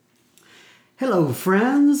Hello,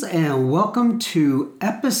 friends, and welcome to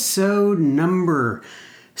episode number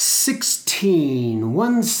 16.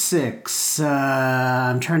 I'm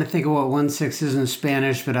trying to think of what 16 is in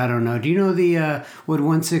Spanish, but I don't know. Do you know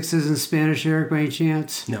what 16 is in Spanish, Eric, by any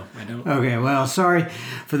chance? No, I don't. Okay, well, sorry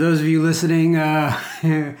for those of you listening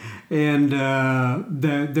and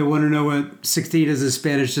that want to know what 16 is in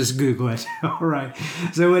Spanish, just Google it. All right.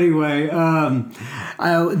 So anyway,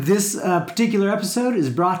 this particular episode is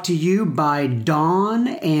brought to you by Dawn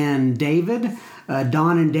and David.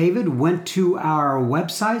 Dawn and David went to our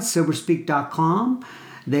website, soberspeak.com.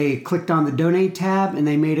 They clicked on the donate tab and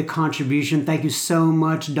they made a contribution. Thank you so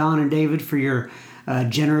much, Dawn and David, for your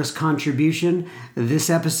generous contribution. This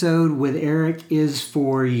episode with Eric is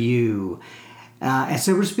for you. At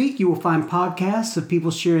Sober Speak, you will find podcasts of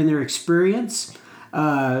people sharing their experience,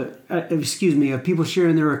 of people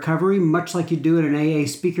sharing their recovery, much like you do at an AA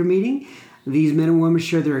speaker meeting. These men and women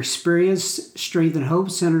share their experience, strength, and hope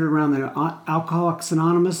centered around the Alcoholics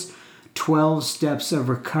Anonymous 12 Steps of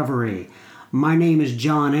Recovery. My name is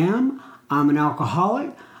John M. I'm an alcoholic.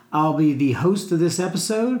 I'll be the host of this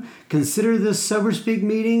episode. Consider this Sober Speak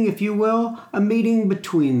meeting, if you will, a meeting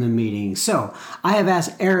between the meetings. So I have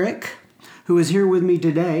asked Eric, who is here with me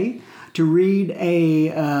today, to read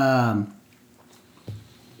a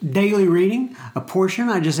daily reading, a portion.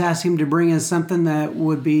 I just asked him to bring in something that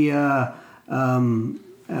would be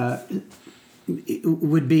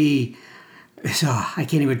so I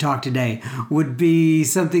can't even talk today, would be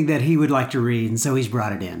something that he would like to read, and so he's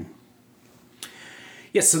brought it in.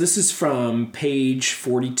 Yes, so this is from page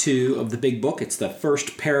 42 of the big book. It's the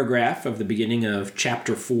first paragraph of the beginning of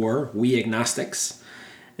chapter 4, We Agnostics.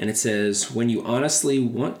 And it says, when you honestly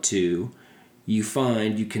want to, you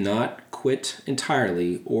find you cannot quit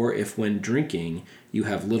entirely, or if when drinking you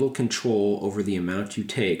have little control over the amount you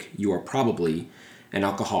take, you are probably an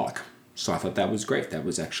alcoholic. So I thought that was great. That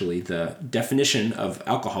was actually the definition of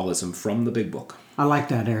alcoholism from the big book. I like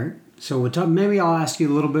that, Eric. So maybe I'll ask you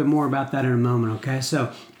a little bit more about that in a moment, okay?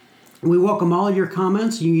 So we welcome all your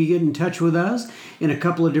comments. You can get in touch with us in a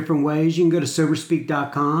couple of different ways. You can go to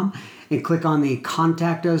soberspeak.com and click on the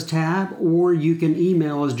Contact Us tab, or you can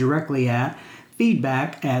email us directly at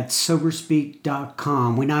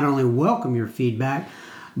feedback@soberspeak.com. We not only welcome your feedback,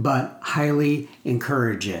 but highly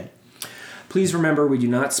encourage it. Please remember, we do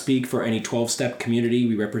not speak for any 12-step community.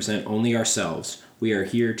 We represent only ourselves. We are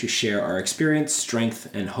here to share our experience, strength,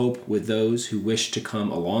 and hope with those who wish to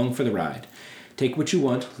come along for the ride. Take what you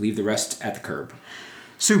want, leave the rest at the curb.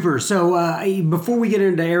 Super. So before we get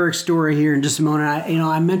into Eric's story here in just a moment,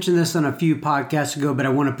 I mentioned this on a few podcasts ago, but I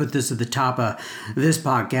want to put this at the top of this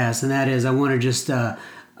podcast, and that is I want to just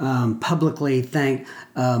publicly thank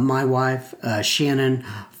my wife, Shannon,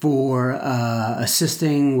 for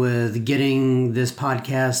assisting with getting this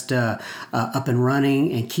podcast up and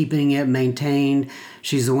running and keeping it maintained.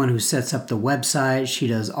 She's the one who sets up the website. She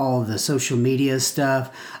does all of the social media stuff.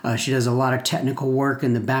 She does a lot of technical work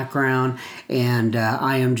in the background, and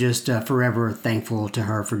I am just forever thankful to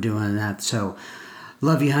her for doing that. So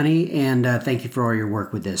love you, honey, and thank you for all your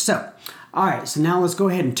work with this. So, all right, so now let's go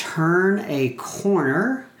ahead and turn a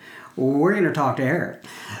corner. We're going to talk to Eric.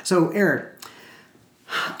 So, Eric,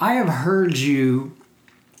 I have heard you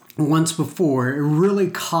once before. It really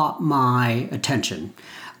caught my attention.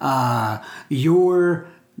 Your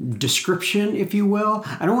description, if you will.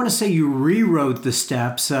 I don't want to say you rewrote the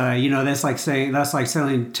steps. That's like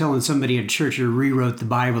telling somebody in church you rewrote the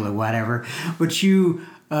Bible or whatever. But you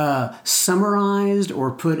summarized or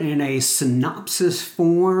put in a synopsis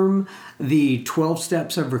form the 12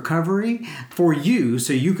 steps of recovery for you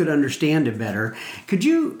so you could understand it better. Could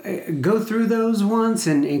you go through those once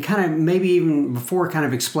and kind of maybe even before kind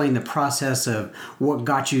of explain the process of what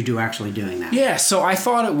got you to actually doing that? Yeah, so I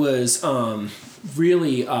thought it was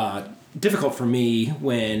really difficult for me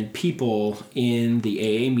when people in the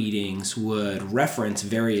AA meetings would reference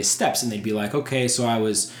various steps, and they'd be like, okay, so I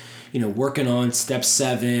was working on step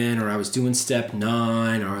 7, or I was doing step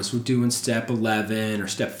 9, or I was doing step 11 or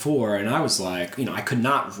step 4. And I was like, I could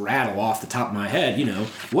not rattle off the top of my head,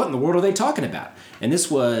 what in the world are they talking about? And this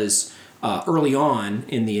was early on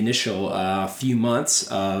in the initial few months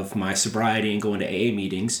of my sobriety and going to AA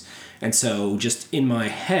meetings. And so just in my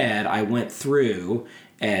head, I went through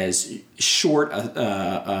as short,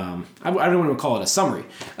 I don't want to call it a summary,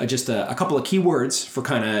 just a couple of key words for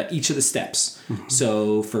kind of each of the steps. Mm-hmm.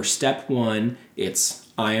 So for step 1, it's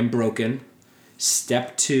I am broken.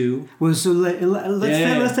 Step 2. Well, so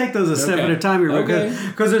let's take those a step at a time here,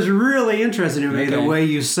 because it's really interesting to me the way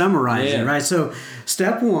you summarize it, right? So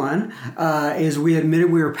step 1 is we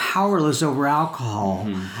admitted we were powerless over alcohol,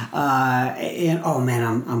 and oh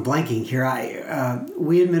man, I'm blanking here.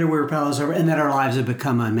 We admitted we were powerless over, and that our lives had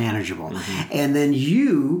become unmanageable, and then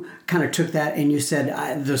you kind of took that and you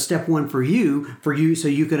said the step 1 for you, so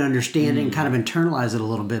you could understand it and kind of internalize it a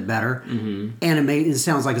little bit better. And it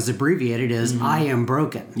sounds like it's abbreviated as I am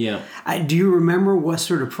broken. Yeah. Do you remember what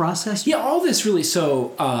sort of process? Yeah, all this really.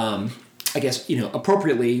 So I guess,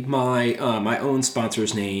 appropriately, my own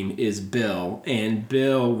sponsor's name is Bill, and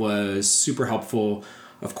Bill was super helpful,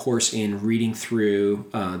 of course, in reading through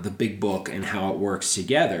the big book and how it works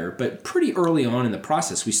together. But pretty early on in the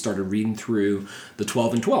process, we started reading through the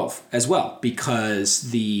 12 and 12 as well, because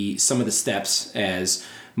some of the steps, as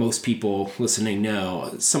most people listening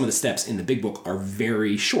know, some of the steps in the big book are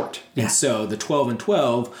very short. Yeah. And so the 12 and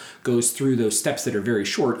 12 goes through those steps that are very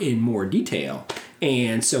short in more detail.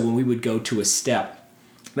 And so when we would go to a step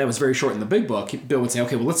that was very short in the big book, Bill would say,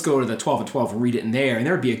 okay, well, let's go to the 12 and 12 and read it in there. And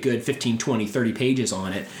there would be a good 15, 20, 30 pages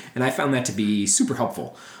on it. And I found that to be super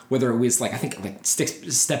helpful. Whether it was step 6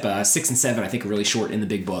 and 7, I think are really short in the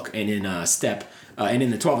big book. And in and in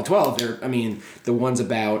the 12 and 12, the ones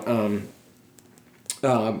about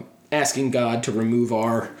asking God to remove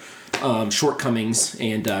our shortcomings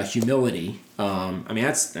and humility.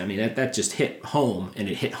 That just hit home, and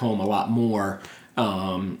it hit home a lot more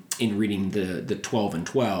in reading the 12 and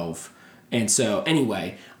 12. And so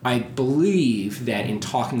anyway, I believe that in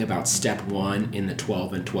talking about step 1 in the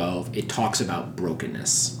 12 and 12, it talks about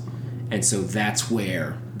brokenness. And so that's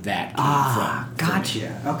where that came from.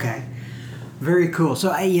 Gotcha. Okay. Very cool.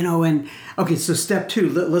 So, so step 2,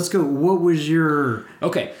 let's go. What was your...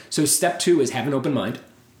 Okay, so step 2 is have an open mind.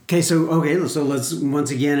 So let's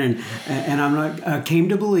once again, and I'm not came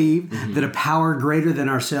to believe that a power greater than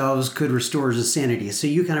ourselves could restore us to sanity. So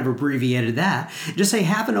you kind of abbreviated that. Just say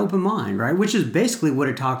have an open mind, right? Which is basically what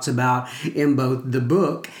it talks about in both the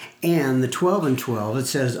book and the 12 and 12. It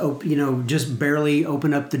says, just barely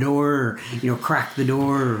open up the door, or crack the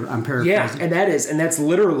door. Or I'm paraphrasing. Yeah, and that's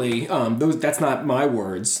literally that's not my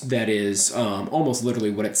words. That is almost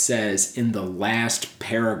literally what it says in the last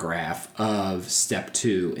paragraph of step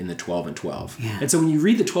 2 in the 12 and 12. Yeah. And so when you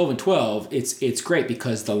read the 12 and 12, it's great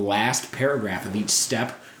because the last paragraph of each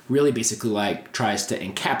step really basically tries to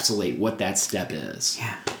encapsulate what that step is.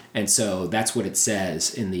 Yeah. And so that's what it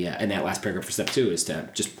says in that last paragraph for step 2 is to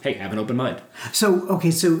just have an open mind. So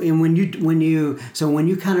when you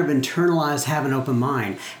kind of internalize have an open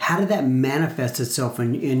mind, how did that manifest itself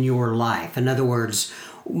in your life? In other words,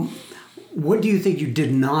 what do you think you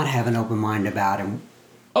did not have an open mind about?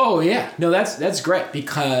 Oh yeah, no, that's great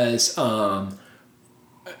because a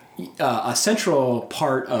central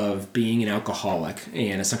part of being an alcoholic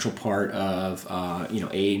and a central part of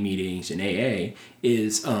AA meetings and AA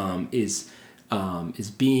is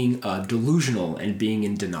being delusional and being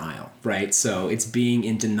in denial, right? So it's being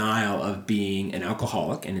in denial of being an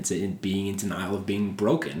alcoholic, and it's being in denial of being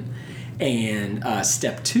broken. And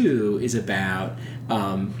step 2 is about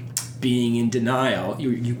being in denial.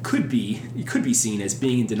 You could be seen as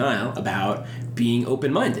being in denial about being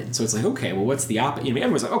open-minded. So it's okay, well, what's the opposite?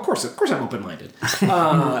 Everyone's like, of course I'm open-minded.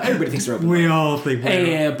 Everybody thinks they're open-minded. We all think.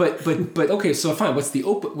 But okay, so fine. What's the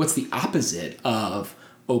opposite of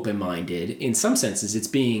open-minded? In some senses, it's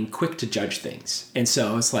being quick to judge things. And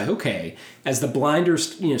so it's okay, as the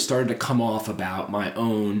blinders started to come off about my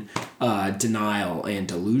own denial and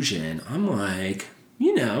delusion, I'm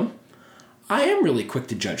I am really quick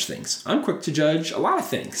to judge things. I'm quick to judge a lot of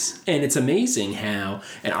things. And it's amazing how,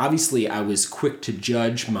 and obviously I was quick to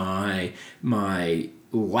judge my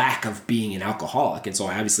lack of being an alcoholic. And so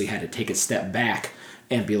I obviously had to take a step back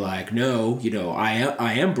and be no,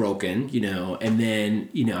 I am broken, and then,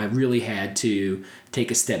 I really had to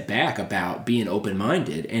take a step back about being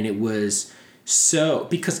open-minded. And it was so,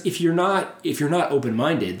 because if you're not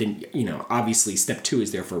open-minded, then, obviously step 2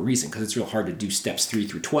 is there for a reason, because it's real hard to do steps 3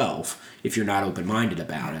 through 12 if you're not open-minded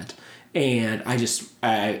about it. And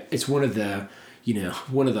it's one of the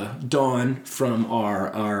Dawn from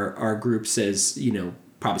our group says,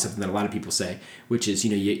 probably something that a lot of people say, which is,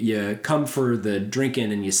 you come for the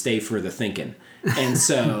drinking and you stay for the thinking. And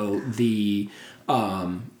so the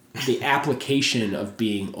application of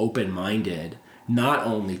being open-minded, not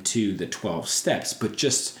only to the 12 steps, but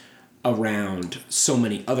just around so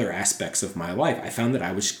many other aspects of my life, I found that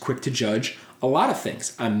I was quick to judge a lot of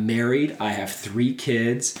things. I'm married, I have 3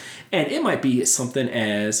 kids, and it might be something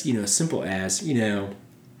as, simple as,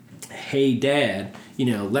 hey, Dad,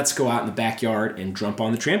 let's go out in the backyard and jump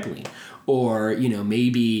on the trampoline. Or,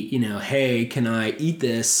 maybe, hey, can I eat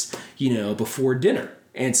this, before dinner?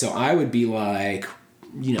 And so I would be like,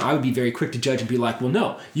 I would be very quick to judge and be like, well,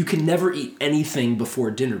 no, you can never eat anything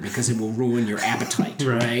before dinner because it will ruin your appetite,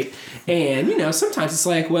 right? And, sometimes it's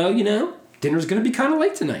like, well, dinner's going to be kind of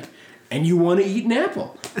late tonight and you want to eat an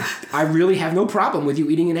apple. I really have no problem with you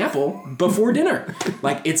eating an apple before dinner.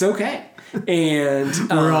 Like, it's okay. And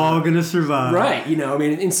we're all going to survive. Right.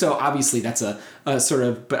 And so obviously that's a sort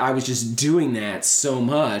of, but I was just doing that so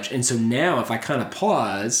much. And so now if I kind of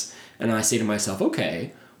pause and I say to myself,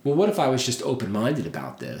 okay, well, what if I was just open-minded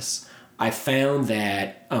about this? I found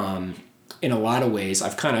that in a lot of ways,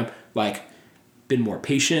 I've kind of like been more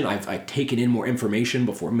patient. I've taken in more information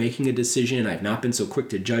before making a decision. I've not been so quick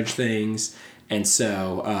to judge things. And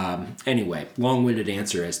so, anyway, long-winded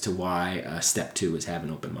answer as to why step 2 is have an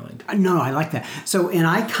open mind. No, I like that. So, and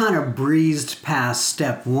I kind of breezed past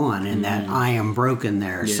step 1 in that I am broken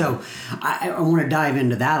there. Yeah. So I want to dive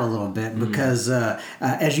into that a little bit because,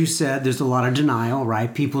 as you said, there's a lot of denial,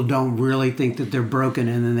 right? People don't really think that they're broken,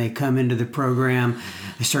 and then they come into the program,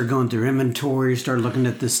 they start going through inventory, start looking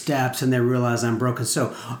at the steps, and they realize I'm broken.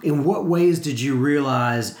 So in what ways did you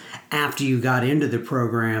realize after you got into the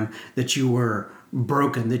program that you were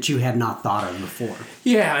broken, that you had not thought of before?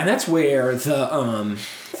 Yeah, and that's where the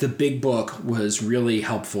big book was really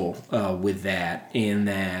helpful with that, in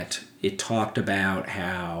that it talked about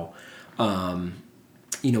how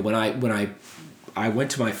when I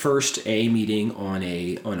went to my first AA meeting on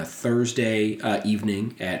a Thursday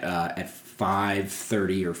evening at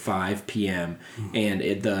 5:30 or 5 p.m. And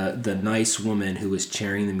the nice woman who was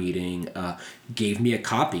chairing the meeting gave me a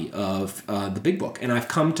copy of the big book. And I've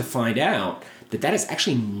come to find out that is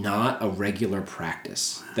actually not a regular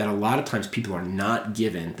practice, that a lot of times people are not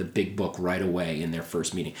given the big book right away in their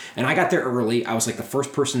first meeting. And I got there early. I was like the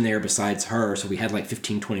first person there besides her, so we had like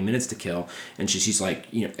 15, 20 minutes to kill. And she's like,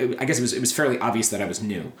 I guess it was fairly obvious that I was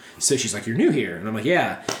new. So she's like, you're new here? And I'm like,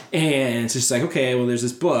 yeah. And so she's like, okay, well, there's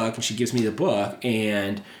this book. And she gives me the book.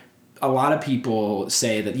 And a lot of people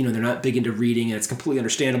say that, they're not big into reading, and it's completely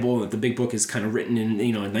understandable that the big book is kind of written in,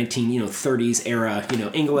 1930s era,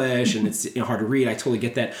 English, and it's hard to read. I totally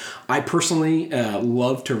get that. I personally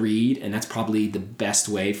love to read, and that's probably the best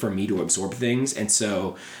way for me to absorb things. And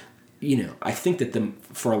so, I think that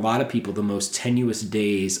for a lot of people, the most tenuous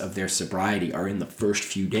days of their sobriety are in the first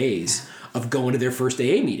few days of going to their first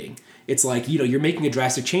AA meeting. It's like, you're making a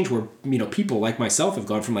drastic change where, people like myself have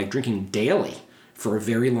gone from like drinking daily for a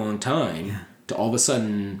very long time to all of a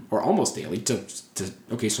sudden, or almost daily, to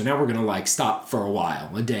okay, so now we're going to like stop for a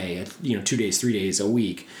while, a day, 2 days, 3 days, a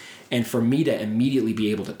week. And for me to immediately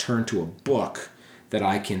be able to turn to a book that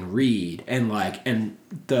I can read, and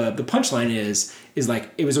the punchline is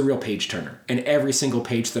like, it was a real page turner. And every single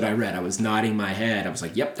page that I read, I was nodding my head. I was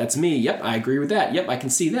like, yep, that's me. Yep, I agree with that. Yep, I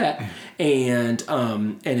can see that. And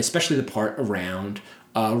especially the part around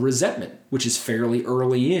resentment, which is fairly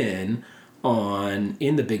early in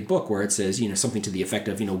the big book, where it says, something to the effect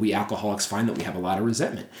of, we alcoholics find that we have a lot of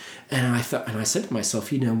resentment. And I said to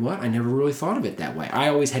myself, what? I never really thought of it that way. I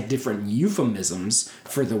always had different euphemisms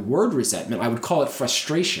for the word resentment. I would call it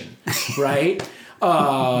frustration, right?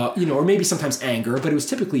 Or maybe sometimes anger, but it was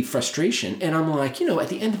typically frustration. And I'm like, at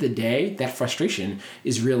the end of the day, that frustration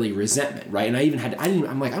is really resentment, right? And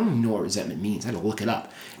I'm like, I don't even know what resentment means. I had to look it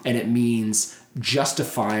up. And it means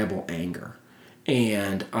justifiable anger.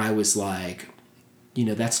 And I was like,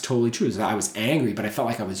 that's totally true. I was angry, but I felt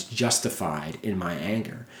like I was justified in my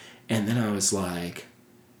anger. And then I was like,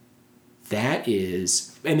 and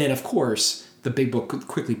then of course, the big book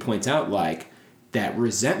quickly points out like that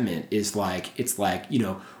resentment is like, it's like,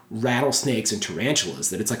 rattlesnakes and tarantulas,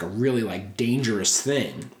 that it's like a really like dangerous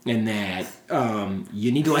thing, and that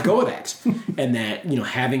you need to let go of that. And that,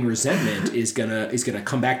 having resentment is gonna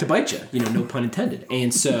come back to bite you, no pun intended.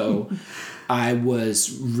 And so I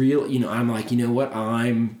was real, I'm like, what?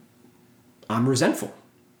 I'm resentful.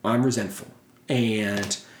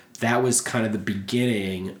 And that was kind of the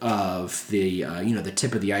beginning of the, the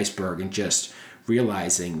tip of the iceberg, and just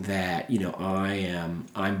realizing that,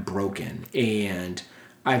 I'm broken. And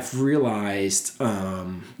I've realized,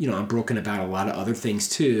 I'm broken about a lot of other things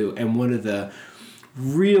too. And one of the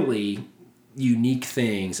really unique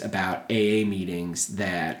things about AA meetings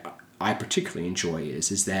that I particularly enjoy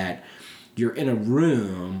is that you're in a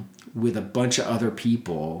room with a bunch of other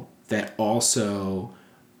people that also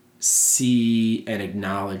see and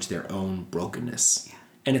acknowledge their own brokenness. Yeah.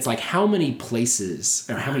 And it's like, how many places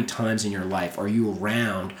or how many times in your life are you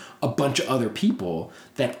around a bunch of other people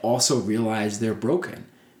that also realize they're broken?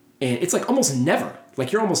 And it's like almost never.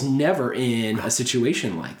 Like, you're almost never in a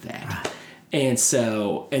situation like that. Okay,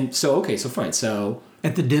 so fine. So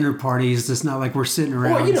at the dinner parties, it's not like we're sitting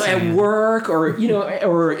around. Or, at work, or,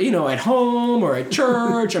 at home, or at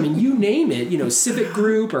church. I mean, you name it, civic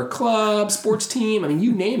group or club, sports team. I mean,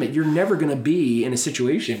 you name it. You're never going to be in a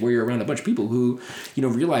situation where you're around a bunch of people who,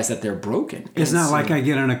 realize that they're broken. It's not like I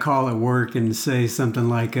get on a call at work and say something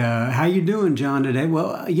like, how you doing, John, today?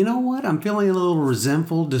 Well, you know what? I'm feeling a little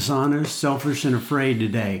resentful, dishonest, selfish, and afraid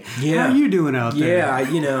today. Yeah. How are you doing out there?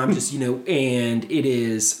 Yeah, I'm just, and it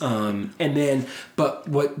is, and then, but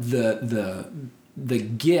what the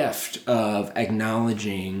gift of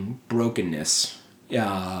acknowledging brokenness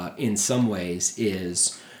in some ways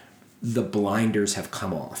is the blinders have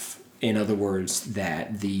come off. In other words,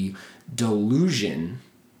 that the delusion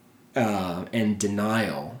and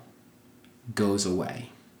denial goes away.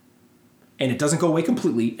 And it doesn't go away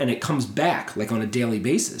completely, and it comes back like on a daily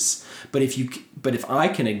basis. But if I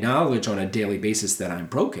can acknowledge on a daily basis that I'm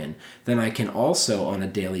broken, then I can also on a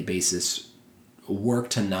daily basis work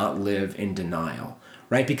to not live in denial,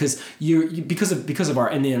 right? Because because of our,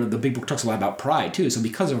 and the big book talks a lot about pride too. So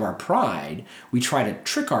because of our pride, we try to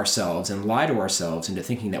trick ourselves and lie to ourselves into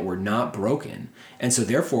thinking that we're not broken, and so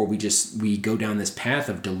therefore we go down this path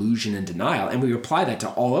of delusion and denial, and we apply that to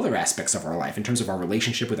all other aspects of our life in terms of our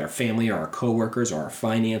relationship with our family or our coworkers or our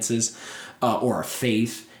finances or our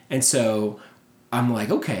faith. And so I'm like,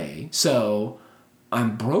 okay, so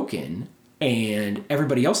I'm broken. And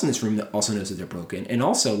everybody else in this room that also knows that they're broken. And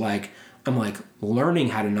also, I'm learning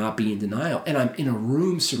how to not be in denial. And I'm in a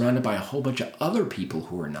room surrounded by a whole bunch of other people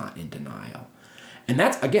who are not in denial. And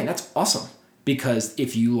that's awesome. Because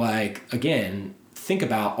if you, again, think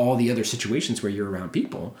about all the other situations where you're around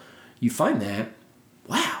people, you find that,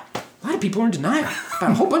 wow, a lot of people are in denial about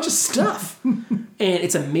a whole bunch of stuff. And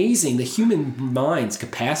it's amazing. The human mind's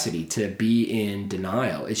capacity to be in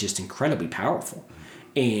denial is just incredibly powerful.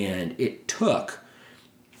 And it took,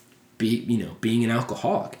 being an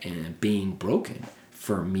alcoholic and being broken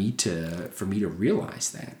for me to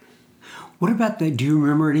realize that. What about that? Do you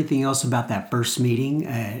remember anything else about that first meeting?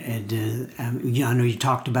 I know you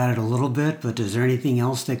talked about it a little bit, but is there anything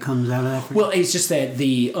else that comes out of that? Well, it's just that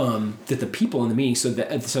the people in the meeting. So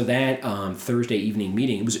that Thursday evening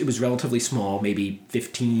meeting, it was relatively small, maybe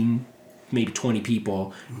 15. Maybe 20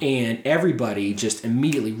 people, and everybody just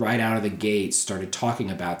immediately right out of the gate started talking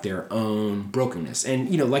about their own brokenness. And,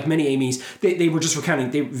 like many Amy's, they were just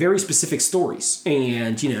recounting very specific stories.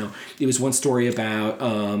 And, it was one story about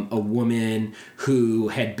a woman who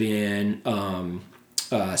had been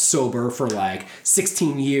sober for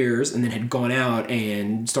 16 years and then had gone out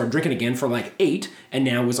and started drinking again for 8, and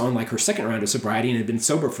now was on her second round of sobriety and had been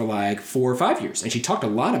sober for 4 or 5 years. And she talked a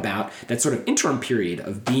lot about that sort of interim period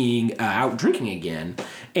of being out drinking again,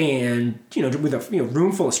 and with a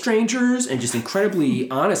room full of strangers, and just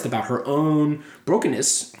incredibly honest about her own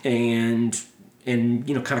brokenness and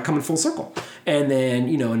kind of coming full circle. And then,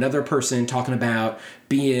 another person talking about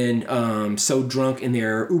being so drunk in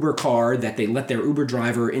their Uber car that they let their Uber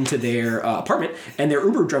driver into their apartment, and their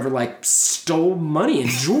Uber driver stole money and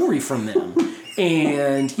jewelry from them.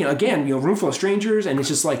 And, again, room full of strangers, and it's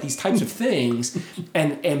just these types of things.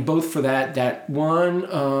 And both for that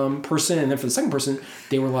one person and then for the second person,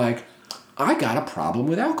 they were like, I got a problem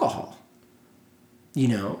with alcohol.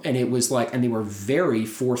 And it was and they were very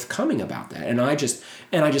forthcoming about that. And I just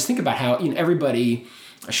think about how, everybody,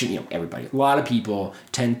 everybody, a lot of people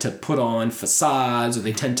tend to put on facades, or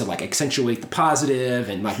they tend to accentuate the positive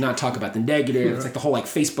and not talk about the negative. It's the whole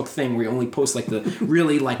Facebook thing where you only post the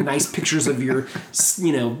really nice pictures of your,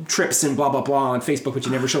 trips and blah, blah, blah on Facebook, but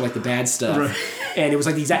you never show the bad stuff. Right. And it was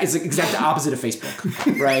it's the exact opposite of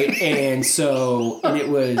Facebook. Right. And it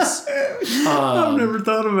was, I've never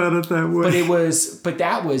thought about it that way.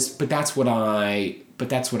 But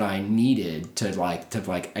that's what I needed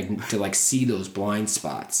to see those blind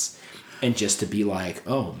spots, and just to be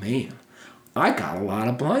oh man, I got a lot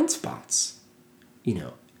of blind spots,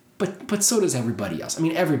 but so does everybody else. I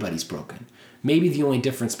mean, everybody's broken. Maybe the only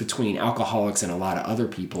difference between alcoholics and a lot of other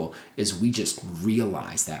people is we just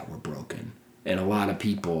realize that we're broken, and a lot of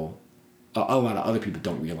other people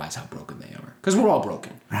don't realize how broken they are, because we're all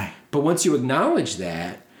broken. Right. But once you acknowledge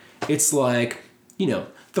that, it's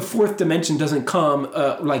the fourth dimension doesn't come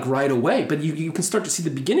right away, but you can start to see the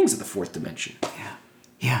beginnings of the fourth dimension.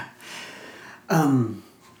 Yeah.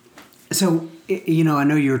 So, I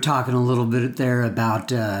know you were talking a little bit there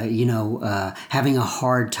about, having a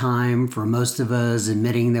hard time for most of us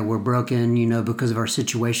admitting that we're broken, because of our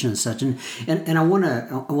situation and such. And I want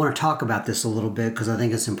to talk about this a little bit, because I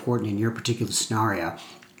think it's important in your particular scenario.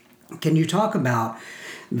 Can you talk about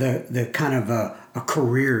the kind of a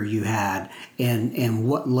career you had and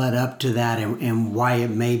what led up to that and why it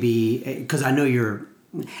may be, because I know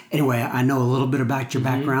I know a little bit about your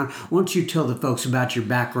background. Why don't you tell the folks about your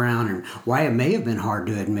background and why it may have been hard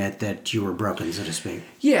to admit that you were broken, so to speak?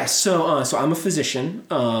 Yeah, so I'm a physician,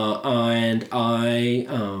 and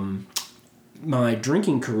my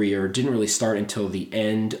drinking career didn't really start until the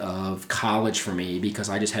end of college for me, because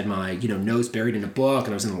I just had my nose buried in a book,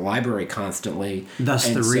 and I was in the library constantly. Thus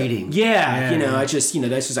and the reading. Yeah, I just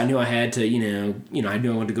that's just I knew I had to I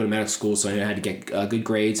knew I wanted to go to medical school, so I knew I had to get good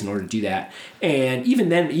grades in order to do that. And even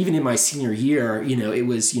then, even in my senior year, it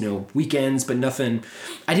was weekends, but nothing.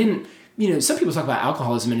 I didn't. Some people talk about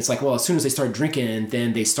alcoholism, and it's like, well, as soon as they started drinking,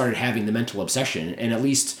 then they started having the mental obsession. And at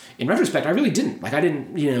least in retrospect, I really didn't. Like, I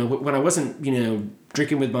didn't, when I wasn't,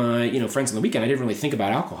 drinking with my, friends on the weekend, I didn't really think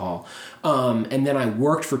about alcohol. And then I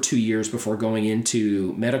worked for 2 years before going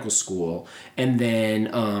into medical school. And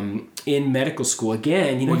then in medical school,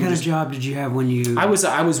 again, what kind of job did you have when you? I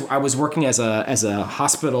was working as a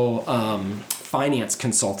hospital finance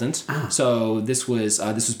consultant. Ah. So this was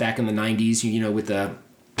back in the 90s, with the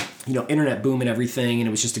internet boom and everything, and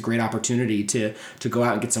it was just a great opportunity to go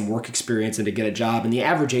out and get some work experience and to get a job. And the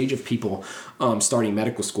average age of people starting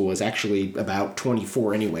medical school is actually about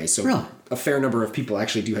 24 anyway. So really? A fair number of people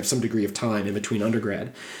actually do have some degree of time in between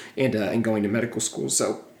undergrad and going to medical school.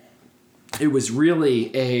 So it was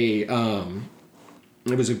really a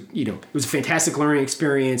fantastic learning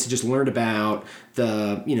experience. I just learned about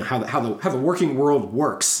the how the working world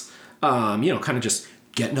works. Kind of just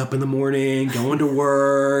getting up in the morning, going to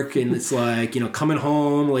work, and it's like, coming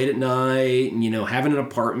home late at night and, having an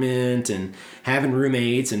apartment and having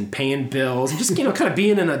roommates and paying bills and just, kind of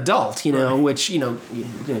being an adult, which,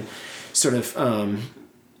 sort of,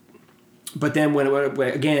 but then when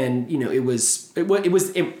again, it was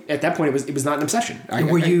at that point, it was not an obsession.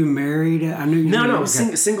 Were you married? I knew you were No, I was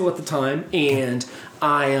single at the time. And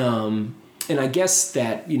I guess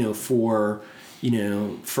that,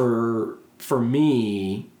 for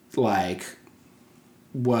me, like,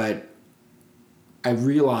 what I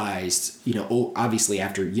realized, obviously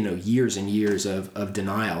after, years and years of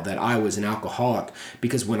denial, that I was an alcoholic,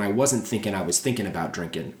 because when I wasn't thinking, I was thinking about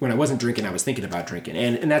drinking. When I wasn't drinking, I was thinking about drinking.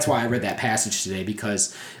 And that's why I read that passage today,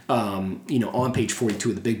 because, on page 42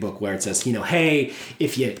 of the big book, where it says, hey,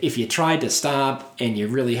 if you tried to stop and you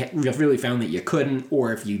really found that you couldn't,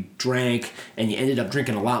 or if you drank and you ended up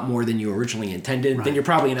drinking a lot more than you originally intended, right, then you're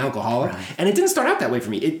probably an alcoholic. Right. And it didn't start out that way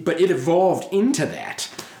for me, but it evolved into that.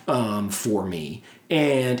 For me,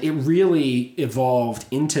 and it really evolved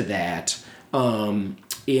into that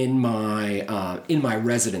in my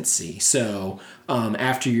residency. So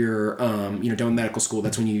after you're done with medical school,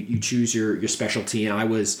 that's when you choose your specialty. And I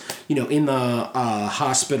was in the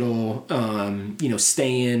hospital,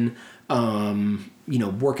 staying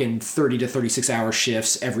working 30 to 36 hour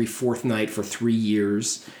shifts every fourth night for 3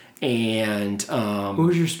 years. And what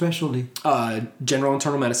was your specialty? General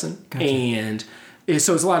internal medicine. Gotcha. And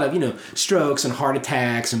so it's a lot of, strokes and heart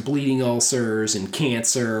attacks and bleeding ulcers and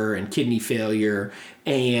cancer and kidney failure.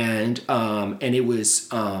 And it was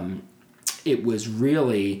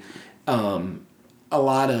really a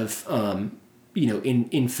lot of, in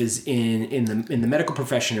the medical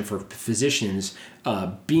profession and for physicians,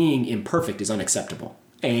 being imperfect is unacceptable.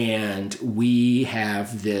 And we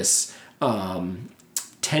have this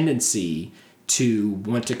tendency to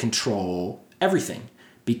want to control everything,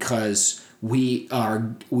 because we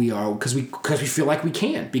feel like we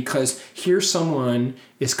can, because here someone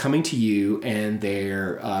is coming to you and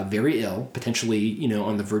they're very ill, potentially,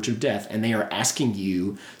 on the verge of death, and they are asking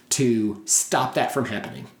you to stop that from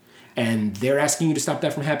happening. And they're asking you to stop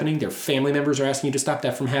that from happening. Their family members are asking you to stop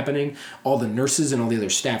that from happening. All the nurses and all the other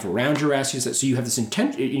staff around you are asking you that. So you have this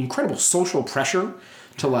incredible social pressure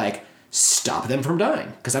to stop them from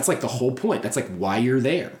dying, because that's the whole point. That's why you're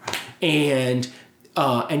there. And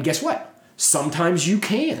guess what? Sometimes you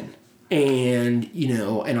can. And,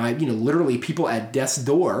 I, literally people at death's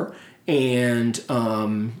door, and,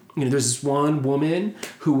 there's this one woman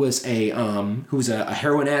who was a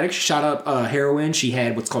heroin addict. She shot up heroin. She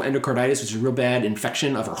had what's called endocarditis, which is a real bad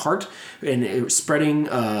infection of her heart, and it was spreading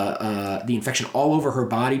the infection all over her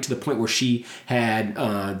body, to the point where she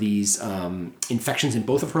had these infections in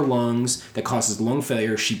both of her lungs that causes lung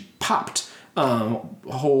failure. She popped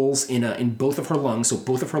holes in both of her lungs, so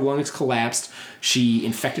both of her lungs collapsed. She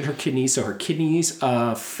infected her kidneys, so her kidneys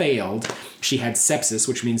failed. She had sepsis,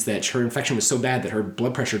 which means that her infection was so bad that her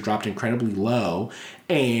blood pressure dropped incredibly low,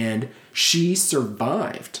 and she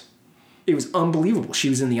survived. It was unbelievable. She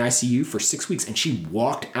was in the ICU for 6 weeks, and she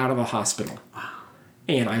walked out of the hospital. Wow.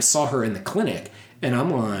 And I saw her in the clinic, And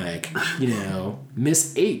I'm like,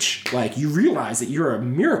 Miss H, like, you realize that you're a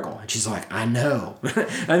miracle. And she's like, I know.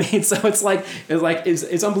 I mean, so it's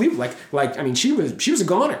unbelievable. Like, I mean, she was a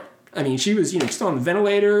goner. I mean, she was, she's on the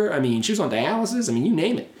ventilator. I mean, she was on dialysis. I mean, you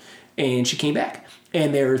name it. And she came back.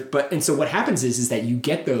 And so what happens is that you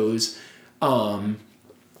get those,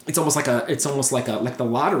 it's almost like the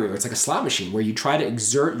lottery, or it's like a slot machine where you try to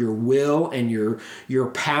exert your will and your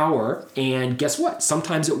power, and guess what?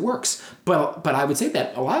 Sometimes it works, but I would say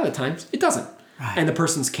that a lot of the times it doesn't. Right. And the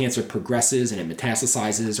person's cancer progresses and it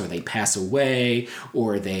metastasizes, or they pass away,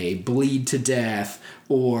 or they bleed to death,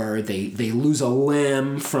 or they lose a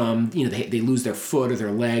limb from, they lose their foot or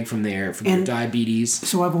their leg from their diabetes.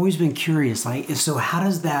 So I've always been curious, so how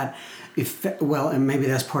does that and maybe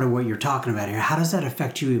that's part of what you're talking about here. How does that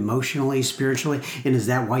affect you emotionally, spiritually, and is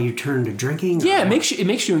that why you turn to drinking? Yeah, it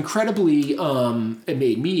makes you incredibly. It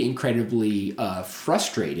made me incredibly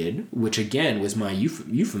frustrated, which again was my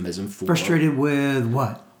euphemism for frustrated with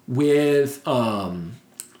what? With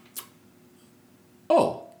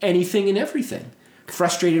anything and everything.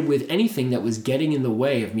 Frustrated with anything that was getting in the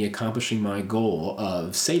way of me accomplishing my goal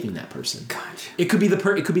of saving that person. Gotcha. It could be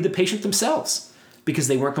the patient themselves, because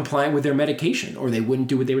they weren't compliant with their medication, or they wouldn't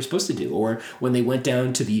do what they were supposed to do. Or when they went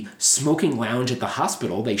down to the smoking lounge at the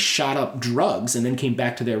hospital, they shot up drugs and then came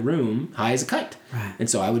back to their room high as a kite. Right. And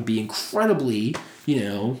so I would be incredibly,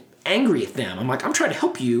 angry at them. I'm like, I'm trying to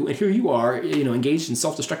help you, and here you are, engaged in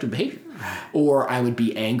self-destructive behavior. Right. Or I would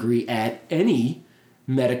be angry at any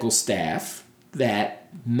medical staff that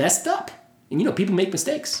messed up. And, people make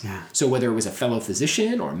mistakes. Yeah. So whether it was a fellow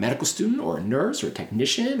physician or a medical student or a nurse or a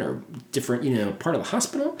technician or different, part of the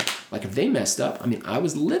hospital, like if they messed up, I mean, I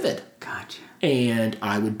was livid. Gotcha. And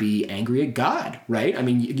I would be angry at God, right? I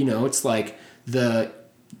mean, it's like the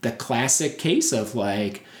classic case of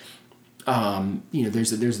like, there's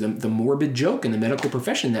the morbid joke in the medical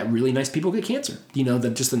profession that really nice people get cancer.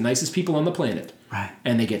 Just the nicest people on the planet. Right.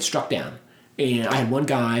 And they get struck down. And I had one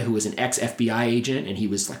guy who was an ex-FBI agent, and he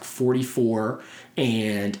was like 44,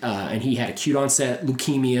 and he had acute onset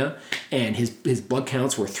leukemia, and his blood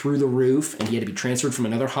counts were through the roof, and he had to be transferred from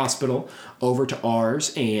another hospital over to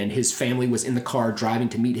ours, and his family was in the car driving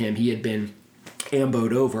to meet him. He had been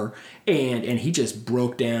amboed over, and he just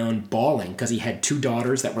broke down bawling because he had two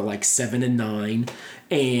daughters that were like 7 and 9,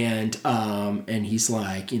 and he's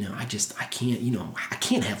like, I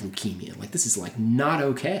can't have leukemia. Like, this is like not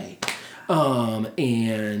okay.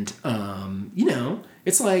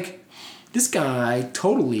 It's like this guy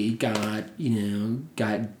totally got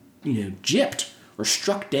gypped or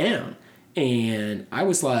struck down. And I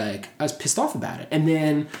was pissed off about it. And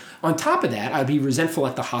then on top of that, I'd be resentful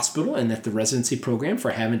at the hospital and at the residency program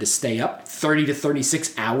for having to stay up 30 to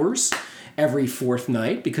 36 hours every fourth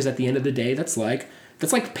night, because at the end of the day, that's like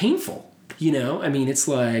painful. I mean, it's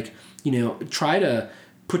like, try to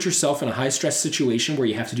put yourself in a high stress situation where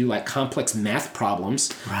you have to do like complex math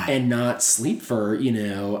problems. Right. And not sleep for,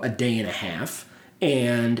 a day and a half.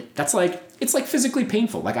 And that's like, it's like physically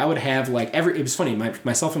painful. Like I would have like it was funny,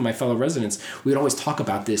 myself and my fellow residents, we would always talk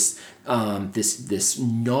about this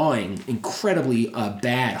gnawing, incredibly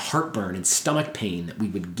bad heartburn and stomach pain that we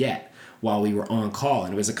would get while we were on call.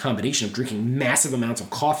 And it was a combination of drinking massive amounts of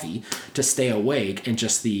coffee to stay awake, and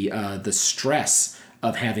just the stress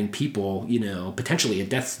of having people, potentially at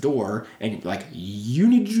death's door, and like, you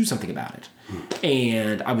need to do something about it.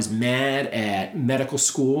 And I was mad at medical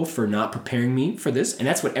school for not preparing me for this. And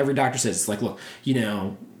that's what every doctor says. It's like, look,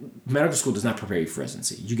 medical school does not prepare you for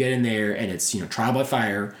residency. You get in there and it's, trial by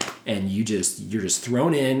fire, and you're just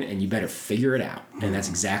thrown in, and you better figure it out. And that's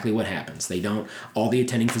exactly what happens. All the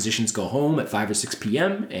attending physicians go home at 5 or 6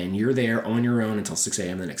 p.m. and you're there on your own until 6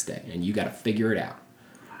 a.m. the next day, and you got to figure it out.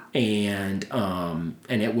 And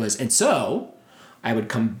so I would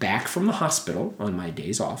come back from the hospital on my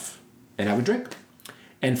days off, and I would drink.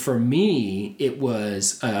 And for me, it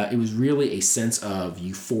was really a sense of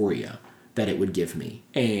euphoria that it would give me.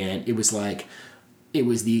 And it was like, it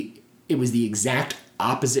was the exact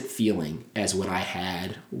opposite feeling as what I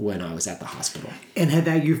had when I was at the hospital. And had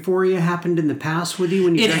that euphoria happened in the past with you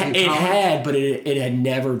when you drank in college? It had, but it had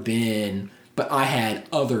never been, but I had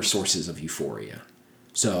other sources of euphoria.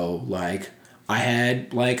 So, like, I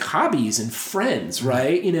had, like, hobbies and friends,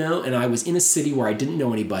 right? And I was in a city where I didn't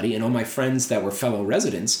know anybody, and all my friends that were fellow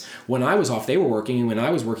residents, when I was off, they were working, and when I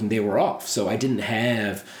was working, they were off. So I didn't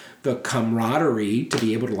have the camaraderie to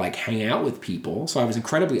be able to, like, hang out with people. So I was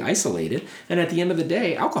incredibly isolated. And at the end of the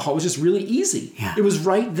day, alcohol was just really easy. Yeah. It was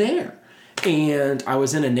right there. And I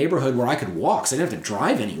was in a neighborhood where I could walk, so I didn't have to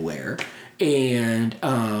drive anywhere. And,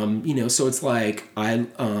 so it's like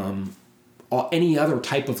any other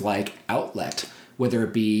type of like outlet whether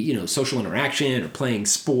it be, social interaction or playing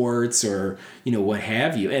sports or, what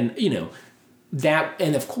have you. And,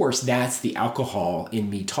 and of course, that's the alcohol in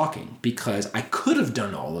me talking, because I could have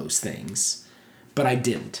done all those things, but I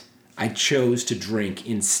didn't. I chose to drink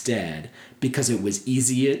instead because it was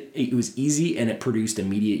easy. It was easy, and it produced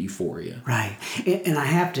immediate euphoria. Right, and I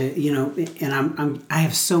have to, and I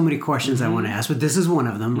have so many questions I want to ask, but this is one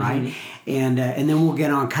of them, right? And then we'll get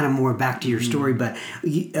on kind of more back to your story. But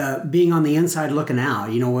being on the inside looking out,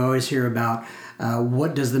 we always hear about.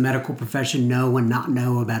 What does the medical profession know and not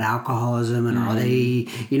know about alcoholism? And are they,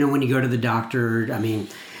 when you go to the doctor,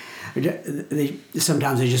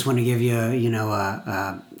 sometimes they just want to give you,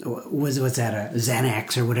 what's that, a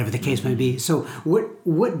Xanax or whatever the case may be. So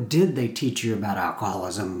what did they teach you about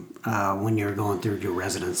alcoholism when you were going through your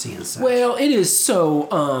residency and such? Well, it is so,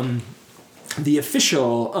 the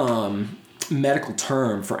official medical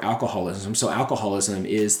term for alcoholism. So alcoholism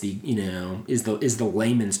is the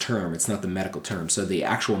layman's term. It's not the medical term. So the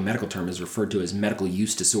actual medical term is referred to as medical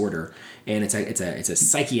use disorder, and it's a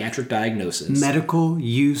psychiatric diagnosis. Medical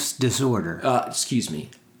use disorder.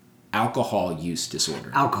 Alcohol use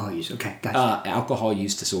disorder. Alcohol use. Okay, gotcha. Alcohol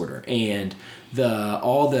use disorder, and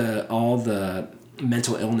all the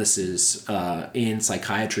mental illnesses in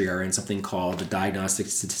psychiatry are in something called the Diagnostic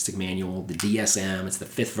Statistic Manual, the DSM. It's the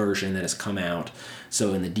 5th version that has come out.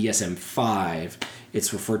 So in the DSM-5,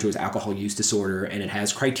 it's referred to as alcohol use disorder, and it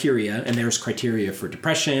has criteria, and there's criteria for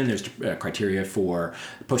depression, there's criteria for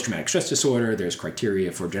post-traumatic stress disorder, there's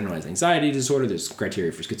criteria for generalized anxiety disorder, there's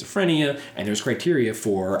criteria for schizophrenia, and there's criteria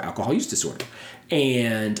for alcohol use disorder.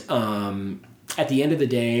 And at the end of the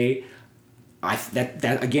day,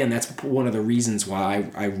 that's one of the reasons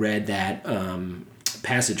why I read that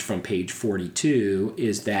passage from page 42,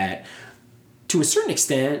 is that to a certain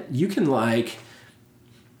extent you can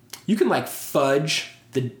fudge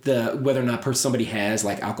the whether or not somebody has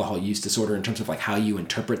like alcohol use disorder in terms of like how you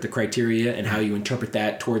interpret the criteria and how you interpret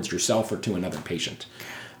that towards yourself or to another patient.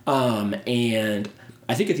 And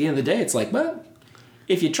I think at the end of the day, it's like, well,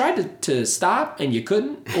 if you tried to stop and you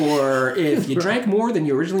couldn't, or if you drank more than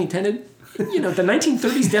you originally intended, the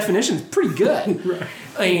 1930s definition is pretty good. Right.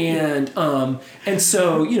 And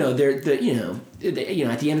so,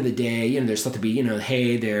 at the end of the day, there's thought to be,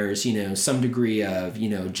 hey, there's, some degree of,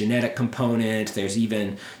 genetic component. There's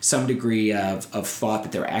even some degree of thought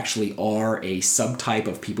that there actually are a subtype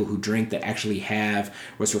of people who drink that actually have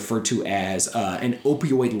what's referred to as an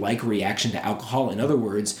opioid-like reaction to alcohol. In other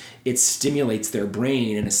words, it stimulates their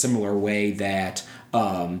brain in a similar way that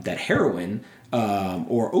heroin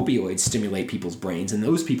or opioids stimulate people's brains, and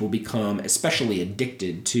those people become especially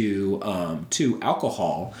addicted to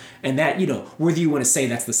alcohol. And that, whether you want to say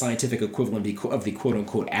that's the scientific equivalent of the quote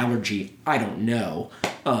unquote allergy, I don't know.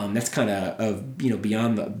 That's kind of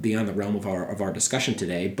beyond the realm of our discussion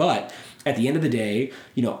today. But at the end of the day,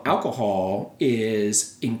 alcohol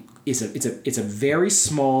it's a very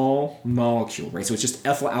small molecule, right? So it's just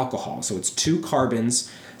ethyl alcohol. So it's 2 carbons,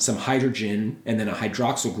 some hydrogen, and then a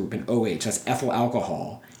hydroxyl group, an OH. That's ethyl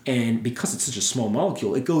alcohol. And because it's such a small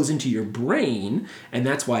molecule, it goes into your brain, and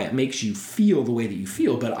that's why it makes you feel the way that you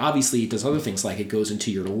feel. But obviously, it does other things, like it goes into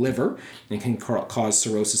your liver and can cause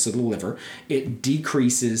cirrhosis of the liver. It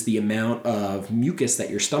decreases the amount of mucus that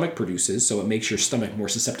your stomach produces, so it makes your stomach more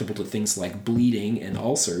susceptible to things like bleeding and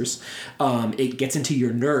ulcers. It gets into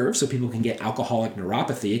your nerves, so people can get alcoholic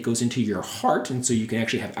neuropathy. It goes into your heart, and so you can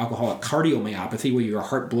actually have alcoholic cardiomyopathy, where your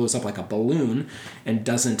heart blows up like a balloon and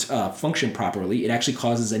doesn't function properly. It actually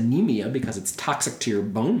causes anemia because it's toxic to your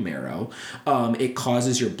bone marrow. It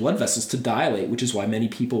causes your blood vessels to dilate, which is why many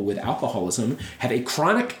people with alcoholism have a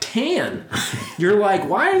chronic tan. You're like,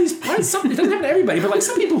 why is something? It doesn't happen to everybody, but like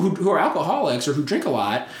some people who are alcoholics or who drink a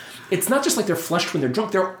lot, it's not just like they're flushed when they're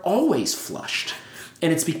drunk, they're always flushed.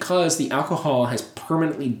 And it's because the alcohol has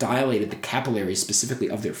permanently dilated the capillaries, specifically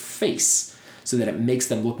of their face, so that it makes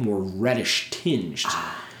them look more reddish tinged.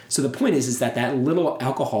 So the point is that little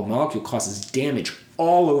alcohol molecule causes damage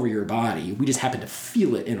all over your body. We just happen to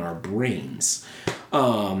feel it in our brains.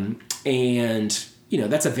 And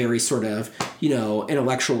that's a very sort of,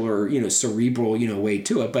 intellectual or, cerebral, way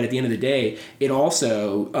to it. But at the end of the day, it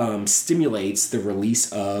also stimulates the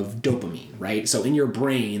release of dopamine, right? So in your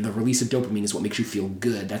brain, the release of dopamine is what makes you feel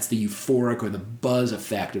good. That's the euphoric or the buzz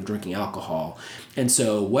effect of drinking alcohol. And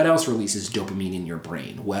so what else releases dopamine in your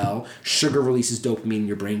brain? Well, sugar releases dopamine in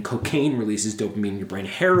your brain. Cocaine releases dopamine in your brain.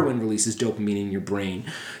 Heroin releases dopamine in your brain.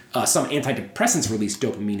 Some antidepressants release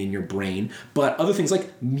dopamine in your brain, but other things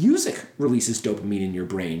like music releases dopamine in your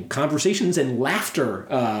brain. Conversations and laughter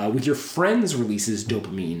with your friends releases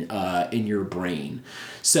dopamine in your brain.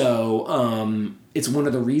 So it's one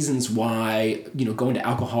of the reasons why, going to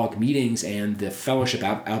alcoholic meetings and the fellowship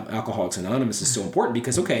Alcoholics Anonymous is so important,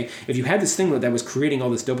 because, okay, if you had this thing that was creating all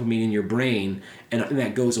this dopamine in your brain and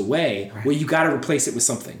that goes away, well, you got to replace it with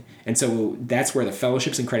something. And so that's where the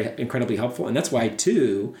fellowship's incredibly helpful. And that's why,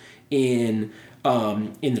 too, in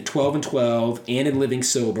the 12 and 12 and in Living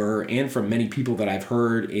Sober, and from many people that I've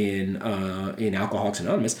heard in Alcoholics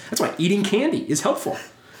Anonymous, that's why eating candy is helpful.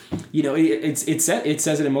 It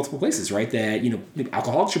says it in multiple places, right? That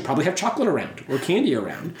alcoholics should probably have chocolate around or candy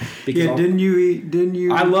around. Because didn't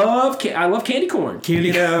you? I love candy corn.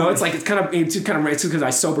 It's because I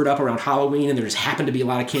sobered up around Halloween, and there just happened to be a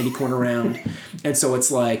lot of candy corn around, and so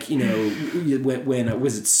it's like when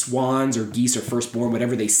was it swans or geese or firstborn,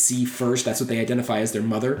 whatever they see first, that's what they identify as their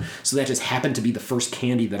mother. So that just happened to be the first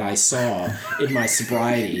candy that I saw in my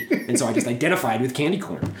sobriety, and so I just identified with candy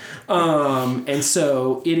corn, and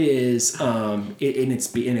so it is, and it's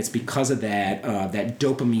because of that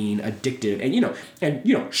dopamine addictive,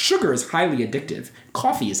 and sugar is highly addictive,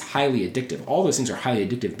 coffee is highly addictive. All those things are highly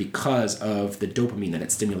addictive because of the dopamine that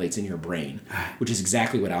it stimulates in your brain, which is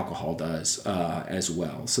exactly what alcohol does as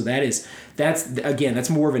well. So that's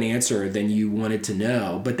more of an answer than you wanted to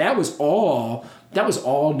know, but that was all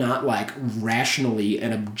not like rationally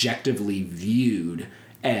and objectively viewed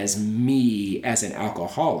as me as an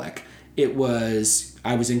alcoholic.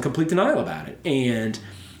 I was in complete denial about it. And,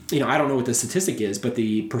 I don't know what the statistic is, but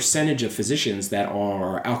the percentage of physicians that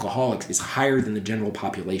are alcoholics is higher than the general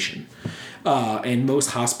population. And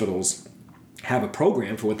most hospitals have a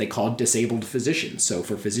program for what they call disabled physicians. So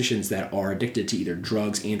for physicians that are addicted to either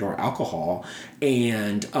drugs and or alcohol,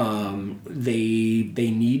 and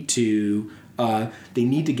they need to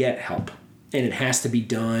get help. And it has to be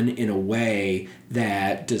done in a way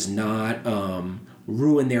that does not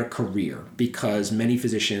ruin their career, because many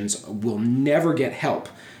physicians will never get help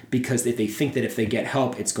because they think that if they get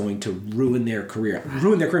help, it's going to ruin their career.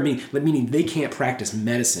 Meaning they can't practice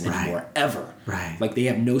medicine anymore, ever. Right. Like they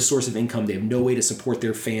have no source of income. They have no way to support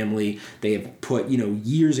their family. They have put,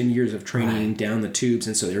 years and years of training down the tubes.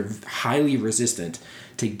 And so they're highly resistant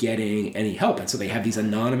to getting any help. And so they have these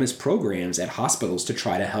anonymous programs at hospitals to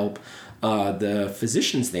try to help the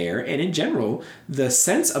physicians there, and in general, the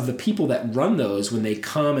sense of the people that run those when they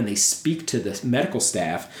come and they speak to the medical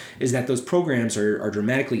staff is that those programs are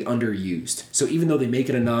dramatically underused. So even though they make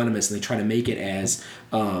it anonymous and they try to make it as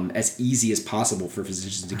easy as possible for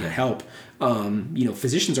physicians to get help,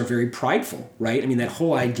 physicians are very prideful, right? I mean, that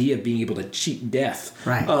whole idea of being able to cheat death,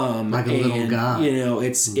 right? Like a little god.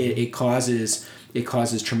 It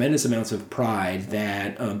causes tremendous amounts of pride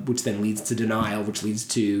that, which then leads to denial, which leads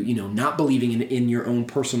to, not believing in your own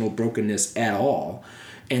personal brokenness at all.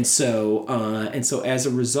 And so as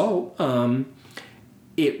a result,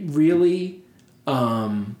 it really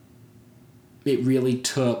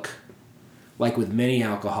took, like with many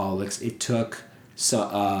alcoholics, it took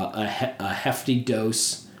a hefty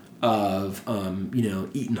dose of,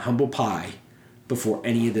 eating humble pie before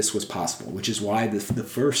any of this was possible, which is why the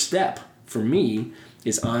first step for me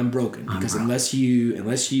is I'm broken, because unless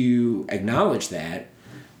you acknowledge that,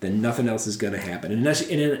 then nothing else is going to happen. And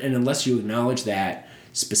unless you acknowledge that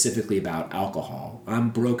specifically about alcohol,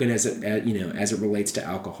 I'm broken as it relates to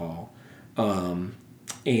alcohol. And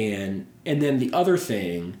then the other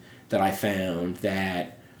thing that I found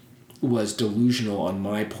that was delusional on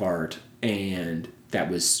my part, and that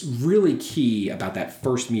was really key about that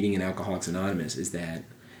first meeting in Alcoholics Anonymous, is that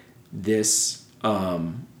this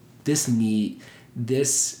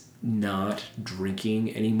not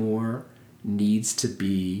drinking anymore needs to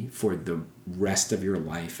be for the rest of your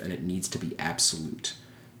life, and it needs to be absolute.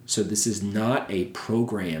 So this is not a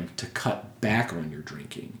program to cut back on your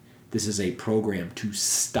drinking. This is a program to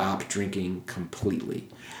stop drinking completely.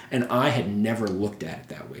 And I had never looked at it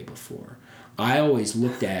that way before. I always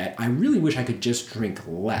looked at, I really wish I could just drink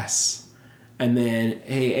less. And then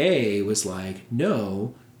AA was like,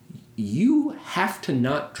 no, you have to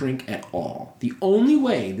not drink at all. The only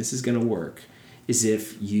way this is going to work is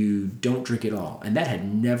if you don't drink at all. And that had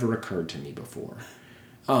never occurred to me before.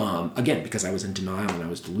 Again, because I was in denial and I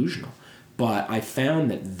was delusional. But I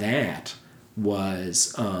found that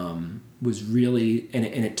was really, and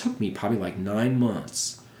it took me probably like 9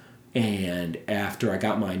 months. And after I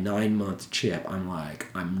got my 9-month chip, I'm like,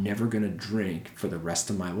 I'm never going to drink for the rest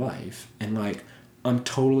of my life. And like, I'm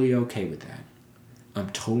totally okay with that. I'm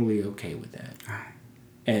totally okay with that. Right.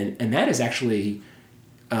 And that is actually,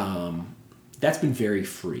 that's been very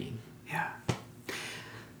freeing. Yeah.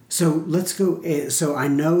 So let's go. So I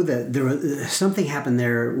know that there was something happened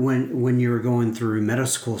there when you were going through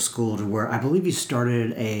medical school to where I believe you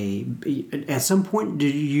started at some point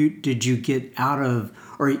did you get out of,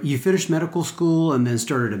 or you finished medical school and then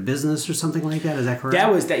started a business or something like that? Is that correct?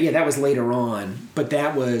 That was later on, but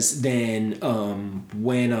that was then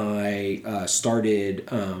when I started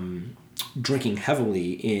drinking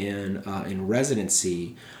heavily in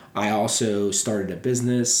residency. I also started a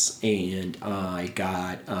business, and I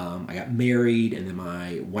got married, and then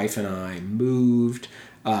my wife and I moved.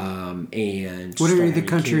 And what area of the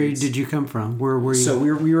country did you come from? Where were you? So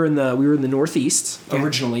we were in the Northeast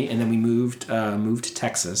originally, and then we moved to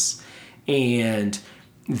Texas, and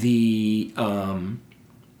the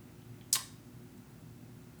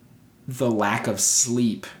lack of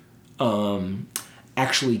sleep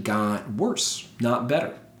actually got worse, not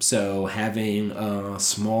better. So having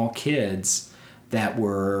small kids that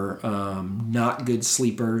were not good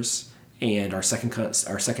sleepers, and our second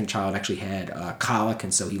child actually had colic,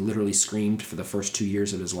 and so he literally screamed for the first 2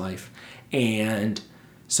 years of his life, and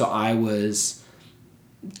so I was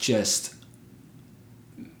just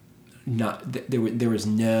not there was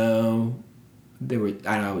no there were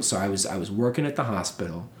I don't know, so I was working at the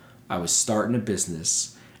hospital, I was starting a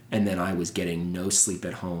business, and then I was getting no sleep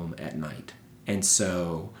at home at night. And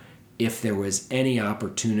so if there was any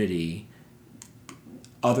opportunity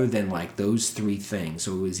other than like those three things,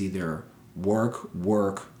 so it was either work,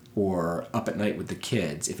 or up at night with the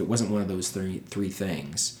kids, if it wasn't one of those three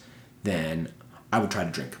things, then I would try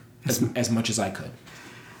to drink as much as I could.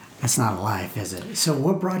 That's not a life, is it? So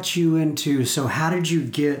what brought you into, so how did you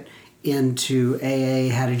get into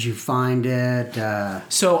AA? How did you find it?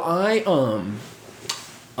 So I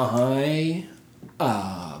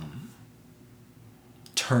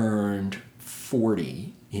turned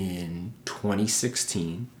 40 in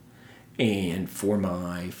 2016, and for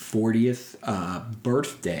my 40th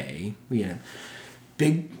birthday,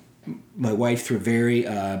 my wife threw a very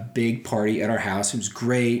big party at our house. It was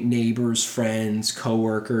great. Neighbors, friends,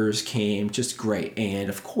 coworkers came, just great. And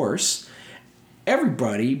of course,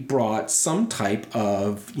 everybody brought some type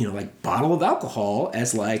of, like bottle of alcohol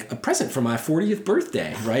as like a present for my 40th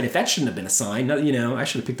birthday, right? If that shouldn't have been a sign, I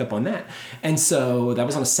should have picked up on that. And so that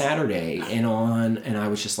was on a Saturday, and I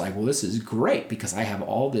was just like, well, this is great because I have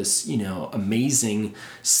all this, amazing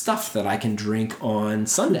stuff that I can drink on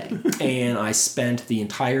Sunday. And I spent the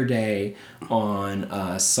entire day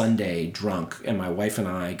on Sunday drunk, and my wife and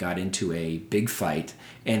I got into a big fight.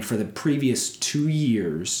 And for the previous 2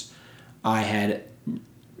 years, I had,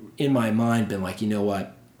 in my mind, been like, you know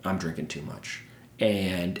what, I'm drinking too much.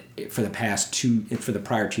 And for the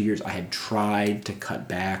prior 2 years, I had tried to cut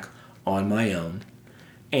back on my own.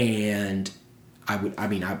 And I'm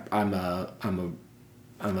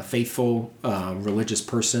a faithful, religious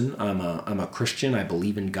person. I'm a Christian. I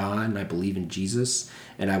believe in God and I believe in Jesus.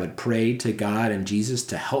 And I would pray to God and Jesus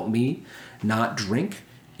to help me not drink.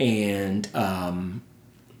 And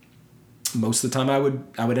most of the time I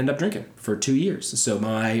would end up drinking for 2 years. So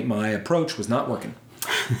my approach was not working.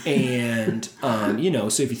 And,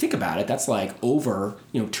 so if you think about it, that's like over,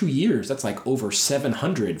 2 years, that's like over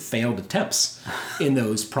 700 failed attempts in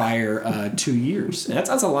those prior 2 years. And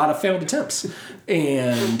that's a lot of failed attempts.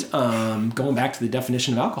 And going back to the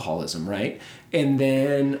definition of alcoholism, right? And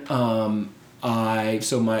then my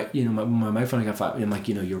wife and I got fired, and I'm like,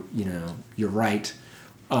 you're right.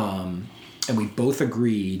 And we both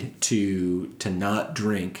agreed to not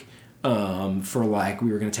drink for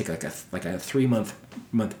we were going to take like a 3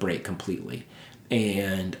 month break completely.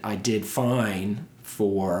 And I did fine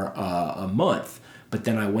for a month, but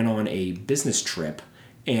then I went on a business trip.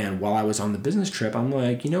 And while I was on the business trip, I'm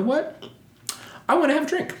like, you know what? I want to have a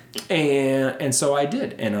drink. And so I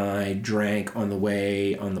did. And I drank on the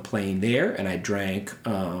way on the plane there, and I drank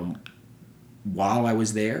while I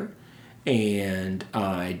was there. And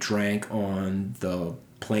I drank on the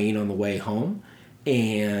plane on the way home.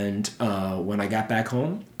 And when I got back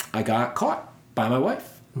home, I got caught by my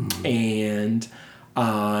wife. Mm-hmm. And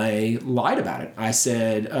I lied about it. I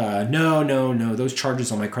said, no, those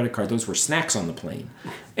charges on my credit card, those were snacks on the plane.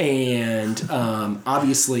 And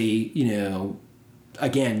obviously,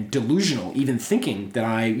 again, delusional, even thinking that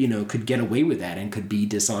I, could get away with that and could be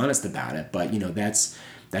dishonest about it. But,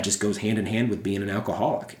 that just goes hand in hand with being an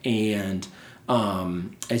alcoholic. And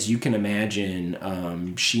as you can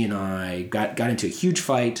imagine, she and I got into a huge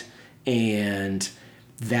fight, and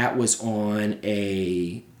that was on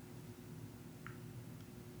a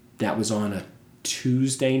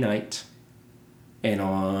Tuesday night. And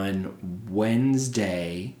on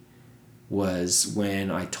Wednesday, was when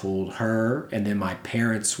I told her, and then my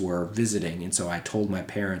parents were visiting, and so I told my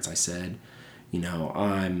parents, I said,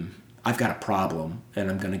 I've got a problem, and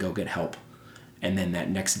I'm going to go get help. And then that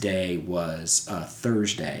next day was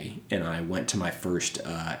Thursday, and I went to my first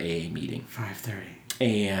AA meeting. 5:30.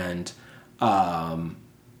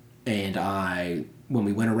 And I, when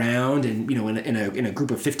we went around, and in a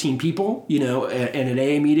group of 15 people, in an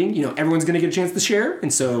AA meeting, everyone's going to get a chance to share.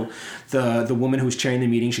 And so the woman who was chairing the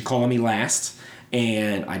meeting, she called me last,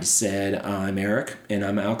 and I just said, I'm Eric, and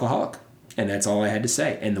I'm an alcoholic. And that's all I had to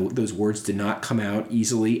say. And those words did not come out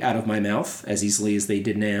easily out of my mouth, as easily as they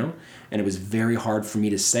did now. And it was very hard for me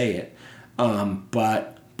to say it.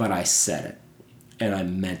 But I said it, and I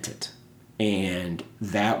meant it. And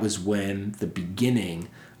that was when the beginning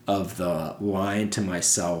of the lying to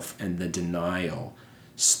myself and the denial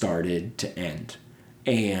started to end.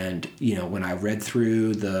 And, when I read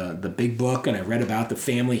through the big book and I read about the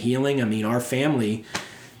family healing, our family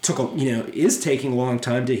is taking a long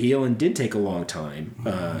time to heal, and did take a long time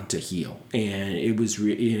to heal. And it was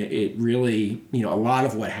it really, a lot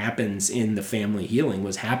of what happens in the family healing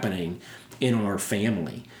was happening in our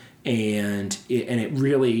family. And it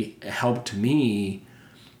really helped me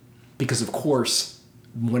because, of course,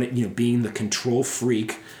 when being the control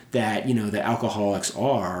freak that, the alcoholics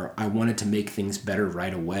are, I wanted to make things better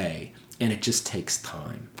right away. And it just takes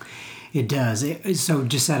time. It does. So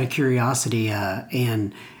just out of curiosity,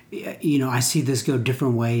 and, I see this go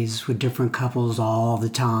different ways with different couples all the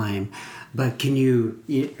time. But can you,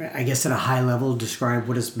 I guess at a high level, describe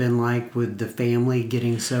what it's been like with the family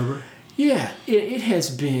getting sober? Yeah, it has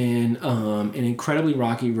been an incredibly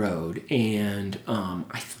rocky road. And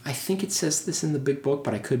I think it says this in the big book,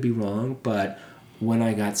 but I could be wrong. But when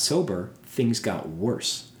I got sober, things got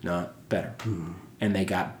worse, not better. And they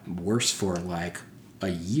got worse for like a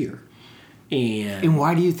year. And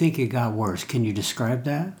why do you think it got worse? Can you describe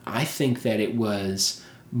that? I think that it was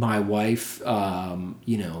my wife,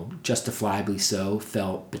 justifiably so,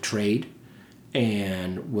 felt betrayed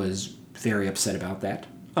and was very upset about that.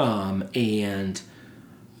 And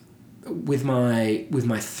with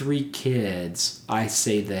my 3 kids, I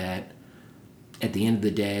say that at the end of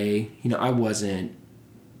the day, I wasn't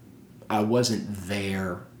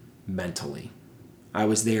there mentally. I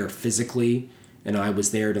was there physically, and I was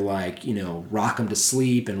there to rock them to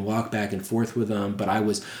sleep and walk back and forth with them.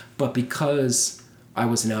 But because I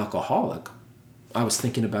was an alcoholic, I was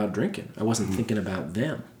thinking about drinking. I wasn't thinking about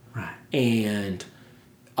them. Right. And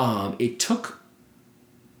it took,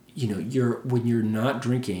 when you're not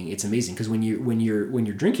drinking, it's amazing because when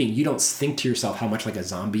you're drinking, you don't think to yourself how much like a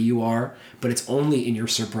zombie you are. But it's only in your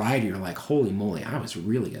sobriety you're like, holy moly, I was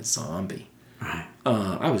really a zombie. Right.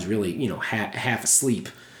 I was really half asleep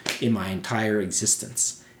in my entire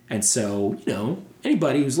existence. And so,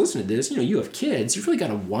 anybody who's listening to this, you have kids, you really got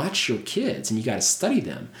to watch your kids, and you got to study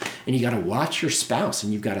them, and you got to watch your spouse,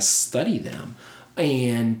 and you've got to study them.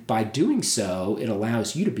 And by doing so, it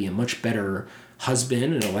allows you to be a much better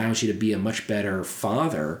husband, and allows you to be a much better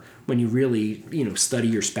father when you really, study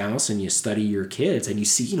your spouse and you study your kids, and you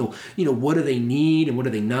see, what do they need and what do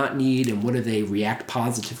they not need, and what do they react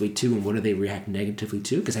positively to and what do they react negatively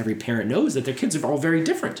to, because every parent knows that their kids are all very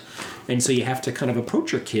different. And so you have to kind of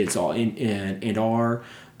approach your kids all and our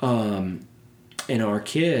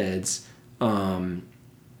kids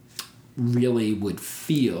really would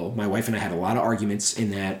feel. My wife and I had a lot of arguments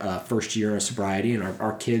in that first year of sobriety, and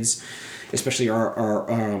our kids, especially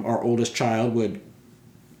our oldest child,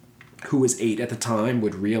 who was 8 at the time,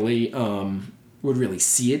 would really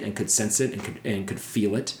see it and could sense it and could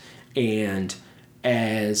feel it. And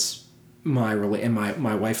as my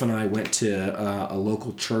wife and I went to a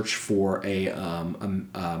local church for a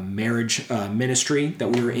marriage ministry that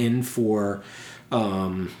we were in for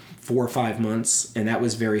 4 or 5 months, and that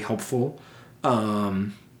was very helpful.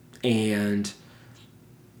 And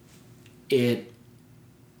it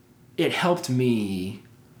helped me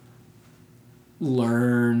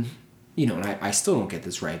learn, and I still don't get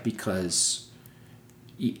this right because,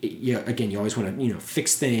 again, you always want to,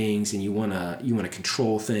 fix things, and you want to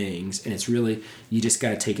control things, and it's really, you just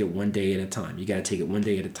got to take it one day at a time. You got to take it one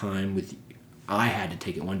day at a time I had to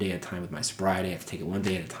take it one day at a time with my sobriety. I have to take it one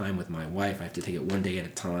day at a time with my wife. I have to take it one day at a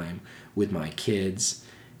time with my kids.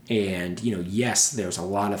 And, yes, there's a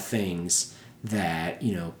lot of things that,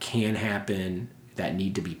 can happen that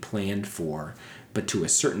need to be planned for. But to a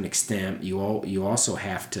certain extent, you also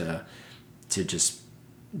have to just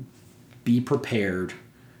be prepared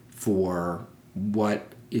for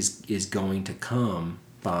what is going to come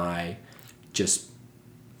by just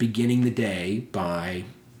beginning the day by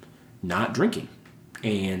not drinking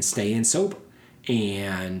and staying sober.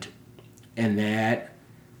 And and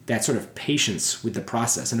that sort of patience with the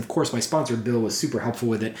process. And of course, my sponsor Bill was super helpful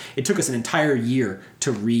with it. It took us an entire year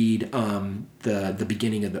to read the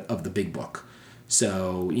beginning of the big book.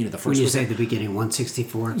 So the first. When you say the beginning,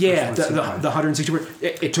 164. Yeah, the 164.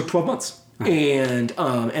 It took 12 months. And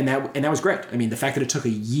that was great. I mean, the fact that it took a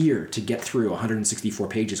year to get through 164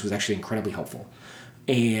 pages was actually incredibly helpful.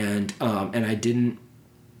 And I didn't,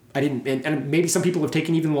 and maybe some people have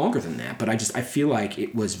taken even longer than that, but I feel like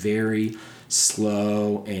it was very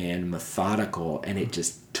slow and methodical, and it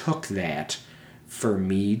just took that for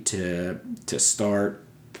me to start,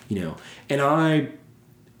 and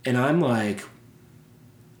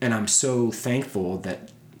I'm so thankful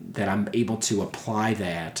that I'm able to apply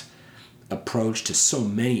that approach to so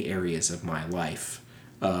many areas of my life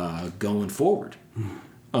going forward.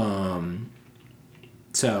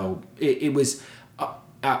 So it was,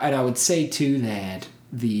 and I would say too that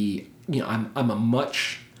I'm a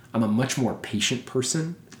much more patient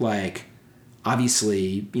person. Like,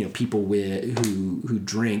 obviously, people who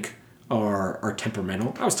drink are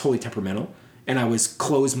temperamental. I was totally temperamental, and I was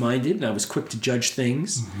closed-minded, and I was quick to judge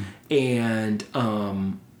things, and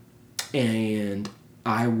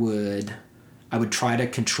I would try to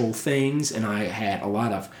control things, and I had a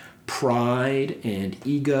lot of pride and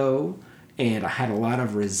ego, and I had a lot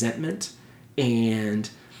of resentment, and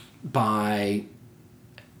by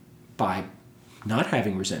not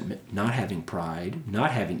having resentment, not having pride, not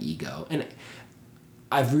having ego, and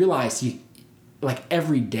I've realized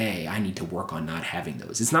every day I need to work on not having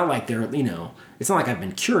those. It's not like they're, it's not like I've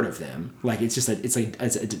been cured of them. Like, it's just it's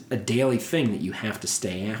a daily thing that you have to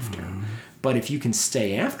stay after. But if you can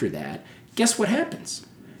stay after that, guess what happens?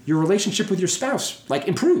 Your relationship with your spouse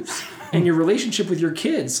improves, and your relationship with your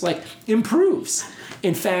kids improves.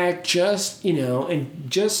 In fact, just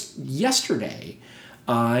yesterday,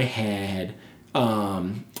 I had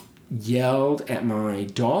yelled at my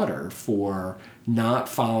daughter for not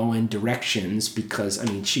following directions because,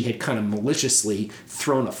 she had kind of maliciously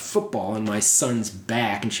thrown a football on my son's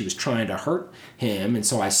back, and she was trying to hurt him, and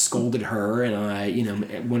so I scolded her, and I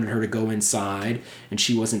wanted her to go inside, and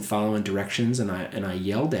she wasn't following directions, and I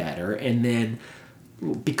yelled at her. And then,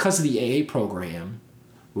 because of the AA program,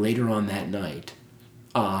 later on that night,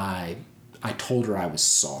 I told her I was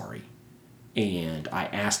sorry, and I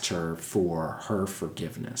asked her for her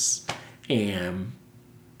forgiveness. And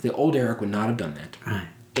the old Eric would not have done that. Right.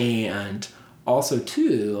 And also,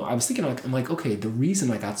 too, I was thinking, okay, the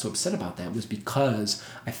reason I got so upset about that was because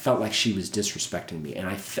I felt like she was disrespecting me.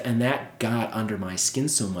 And that got under my skin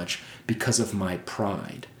so much because of my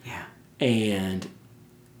pride. Yeah. And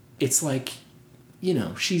it's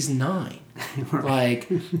she's 9. Right.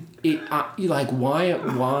 Why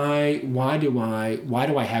do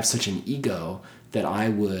I have such an ego that I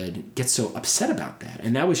would get so upset about that?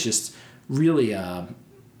 And that was just really a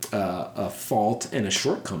fault and a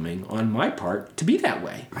shortcoming on my part to be that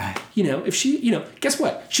way. Right. If she, guess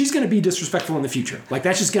what? She's going to be disrespectful in the future.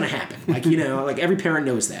 That's just going to happen. Every parent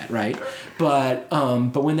knows that, right? But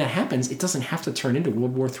when that happens, it doesn't have to turn into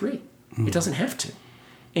World War III. It doesn't have to.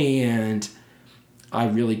 And I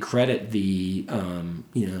really credit the,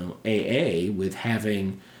 AA with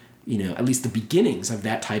having, at least the beginnings of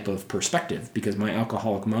that type of perspective, because my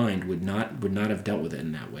alcoholic mind would not have dealt with it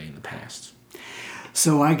in that way in the past.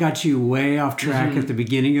 So I got you way off track at the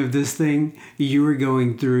beginning of this thing. You were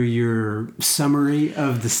going through your summary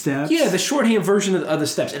of the steps. Yeah, the shorthand version of the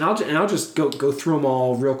steps, and I'll just go through them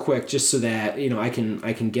all real quick, just so that I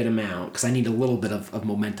can get them out, because I need a little bit of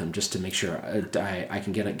momentum just to make sure I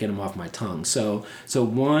can get them off my tongue. So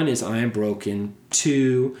 1 is I am broken.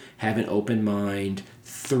 2, have an open mind.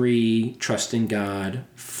 3, trust in God.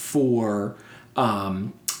 4,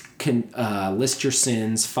 list your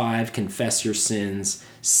sins. 5, confess your sins.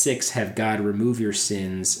 6, have God remove your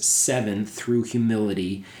sins. 7, through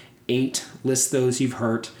humility. 8, list those you've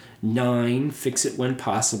hurt. 9, fix it when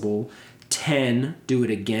possible. 10, do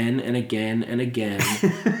it again and again and again.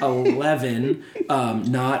 11,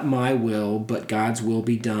 not my will, but God's will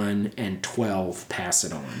be done. And 12, pass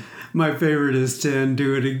it on. My favorite is 10,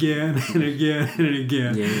 do it again and again and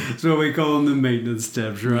again. Yeah. So we call them the maintenance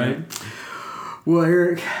steps, right? Yeah. Well,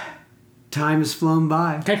 Eric, time has flown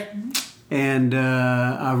by. Okay. And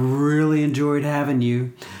I really enjoyed having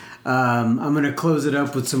you. I'm going to close it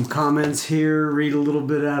up with some comments here, read a little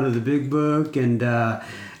bit out of the big book, and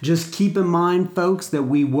just keep in mind, folks, that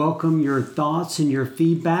we welcome your thoughts and your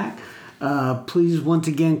feedback. Please, once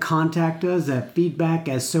again, contact us at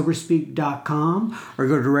feedback@soberspeak.com or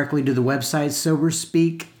go directly to the website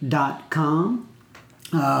soberspeak.com.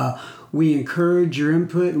 We encourage your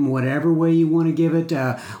input in whatever way you want to give it.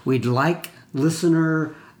 We'd like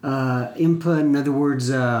listener input. In other words,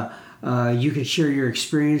 you can share your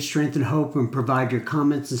experience, strength, and hope, and provide your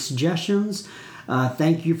comments and suggestions.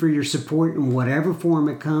 Thank you for your support in whatever form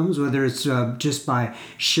it comes, whether it's just by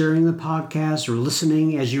sharing the podcast or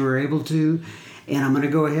listening as you were able to. And I'm going to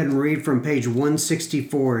go ahead and read from page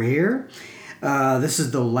 164 here. This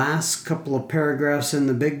is the last couple of paragraphs in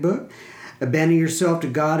the big book. Abandon yourself to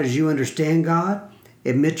God as you understand God.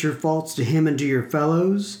 Admit your faults to Him and to your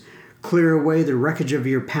fellows. Clear away the wreckage of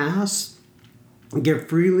your past. Give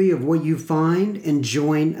freely of what you find and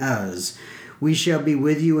join us. We shall be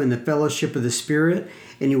with you in the fellowship of the Spirit,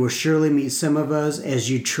 and you will surely meet some of us as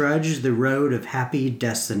you trudge the road of happy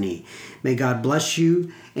destiny. May God bless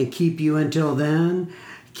you and keep you until then.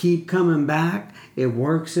 Keep coming back. It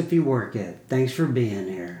works if you work it. Thanks for being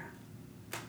here.